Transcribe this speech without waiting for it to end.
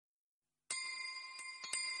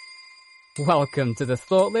Welcome to the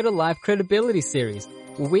Thought Leader Life Credibility Series,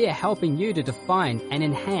 where we are helping you to define and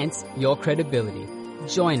enhance your credibility.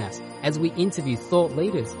 Join us as we interview thought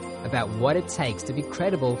leaders about what it takes to be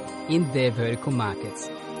credible in their vertical markets.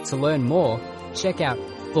 To learn more, check out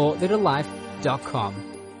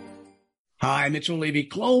thoughtleaderlife.com. Hi, Mitchell Levy,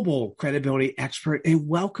 global credibility expert, and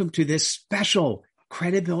welcome to this special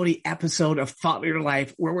credibility episode of Thought Leader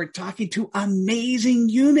Life, where we're talking to amazing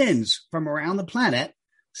humans from around the planet.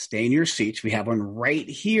 Stay in your seats. We have one right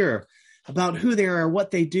here about who they are,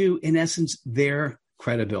 what they do, in essence, their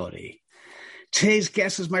credibility. Today's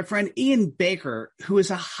guest is my friend Ian Baker, who is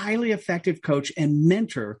a highly effective coach and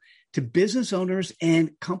mentor to business owners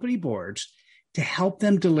and company boards to help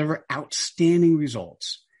them deliver outstanding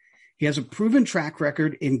results. He has a proven track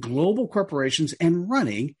record in global corporations and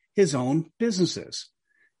running his own businesses.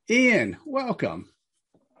 Ian, welcome.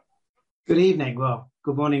 Good evening. Well,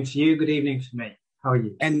 good morning for you. Good evening for me. How are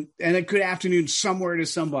you? And a good afternoon somewhere to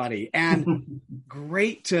somebody. And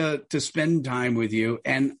great to spend time with you.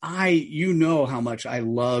 And you know how much I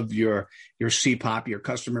love your CPOP, your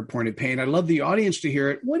customer pointed pain. I love the audience to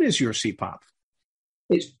hear it. What is your CPOP?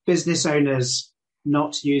 It's business owners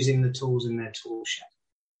not using the tools in their tool shed,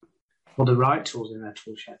 or the right tools in their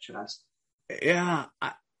tool shed, should I say? Yeah,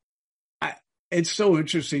 it's so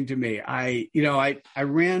interesting to me. I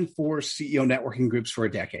ran 4 CEO networking groups for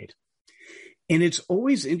a decade. And it's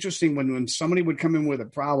always interesting when somebody would come in with a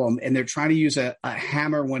problem and they're trying to use a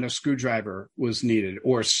hammer when a screwdriver was needed,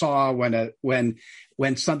 or a saw when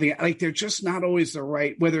something, like, they're just not always the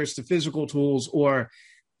right, whether it's the physical tools or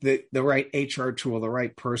the right HR tool, the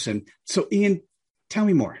right person. So Ian, tell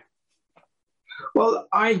me more. Well,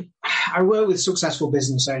 I work with successful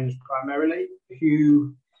business owners primarily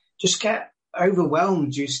who just get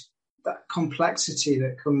overwhelmed due to that complexity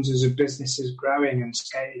that comes as a business is growing and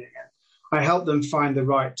scaling. I help them find the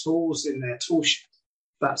right tools in their tool shed.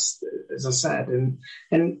 That's, as I said, and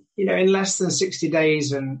in less than 60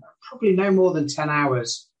 days and probably no more than 10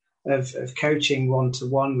 hours of coaching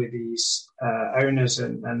one-to-one with these owners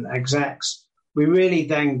and execs, we really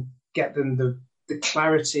then get them the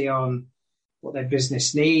clarity on what their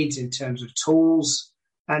business needs in terms of tools,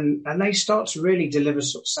 and they start to really deliver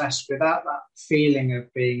success without that feeling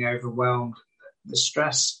of being overwhelmed. The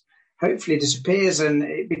stress hopefully disappears and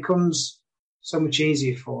it becomes so much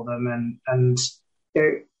easier for them. And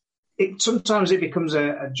sometimes it becomes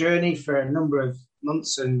a journey for a number of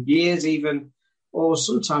months and years even, or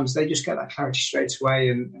sometimes they just get that clarity straight away.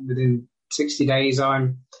 And within 60 days,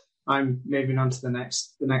 I'm moving on to the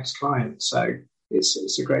next client. So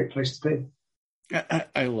it's a great place to be.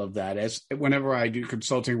 I love that. As whenever I do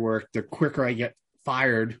consulting work, the quicker I get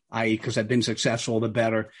fired, i.e. because I've been successful, the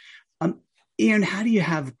better. Ian, how do you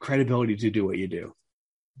have credibility to do what you do?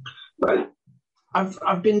 Well,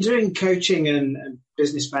 I've been doing coaching and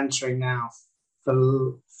business mentoring now for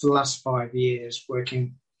the last 5 years,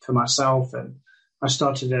 working for myself, and I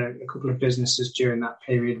started a couple of businesses during that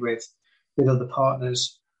period with other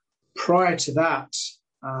partners. Prior to that,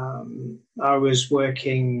 I was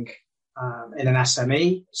working in an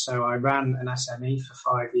SME, so I ran an SME for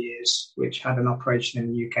 5 years, which had an operation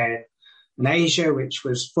in the UK and Asia, which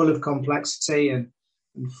was full of complexity and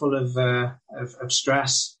full of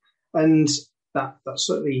stress, and that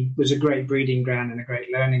certainly was a great breeding ground and a great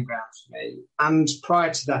learning ground for me. And prior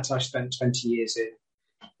to that, I spent 20 years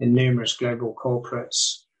in numerous global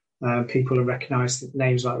corporates. People have recognised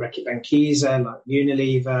names like Reckitt Benckiser, like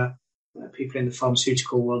Unilever. People in the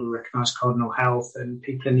pharmaceutical world will recognise Cardinal Health, and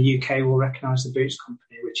people in the UK will recognise the Boots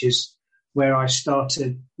Company, which is where I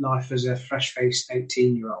started life as a fresh-faced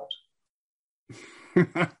 18-year-old.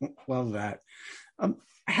 Love that.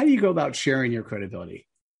 How do you go about sharing your credibility?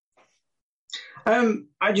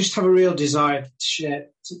 I just have a real desire to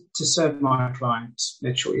serve my clients,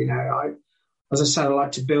 Mitchell. As I said, I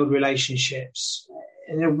like to build relationships.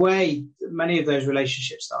 In a way, many of those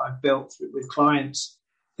relationships that I've built with clients,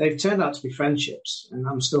 they've turned out to be friendships, and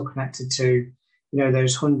I'm still connected to,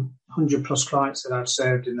 those 100 plus clients that I've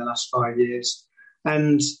served in the last 5 years.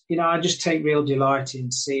 And, I just take real delight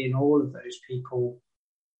in seeing all of those people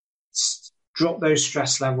drop those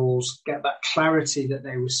stress levels, get that clarity that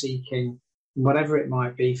they were seeking, whatever it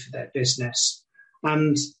might be for their business.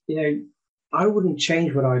 And, I wouldn't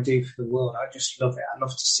change what I do for the world. I just love it. I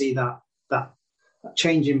love to see that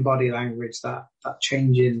change in body language, that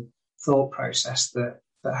change in thought process that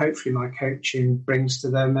hopefully my coaching brings to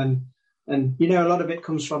them. And a lot of it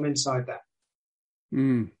comes from inside that.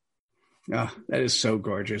 Oh, that is so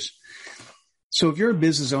gorgeous. So if you're a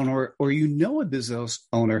business owner, or a business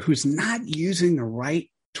owner who's not using the right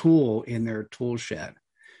tool in their tool shed,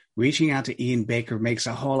 reaching out to Ian Baker makes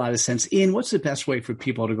a whole lot of sense. Ian, what's the best way for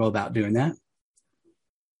people to go about doing that?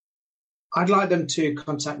 I'd like them to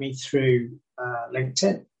contact me through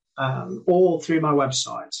LinkedIn or through my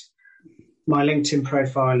website. My LinkedIn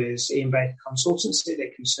profile is Ian Baker Consultancy.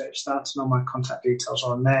 They can search that and all my contact details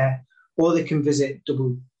are on there. Or they can visit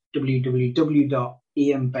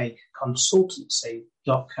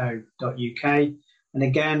www.ianbakerconsultancy.co.uk. And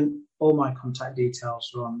again, all my contact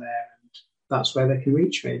details are on there. And that's where they can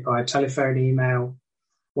reach me by telephone, email,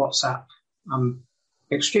 WhatsApp. I'm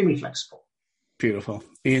extremely flexible. Beautiful.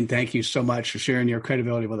 Ian, thank you so much for sharing your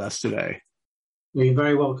credibility with us today. You're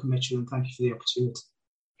very welcome, Mitchell, and thank you for the opportunity.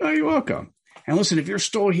 Oh, you're welcome. And listen, if you're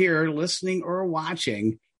still here listening or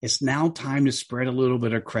watching, it's now time to spread a little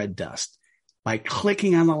bit of cred dust by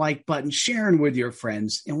clicking on the like button, sharing with your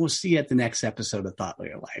friends, and we'll see you at the next episode of Thought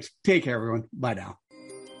Leader Life. Take care, everyone. Bye now.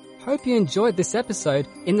 Hope you enjoyed this episode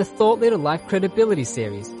in the Thought Leader Life Credibility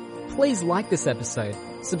series. Please like this episode,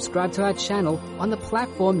 subscribe to our channel on the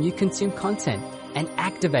platform you consume content, and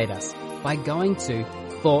activate us by going to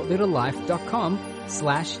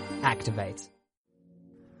thoughtleaderlife.com/activate.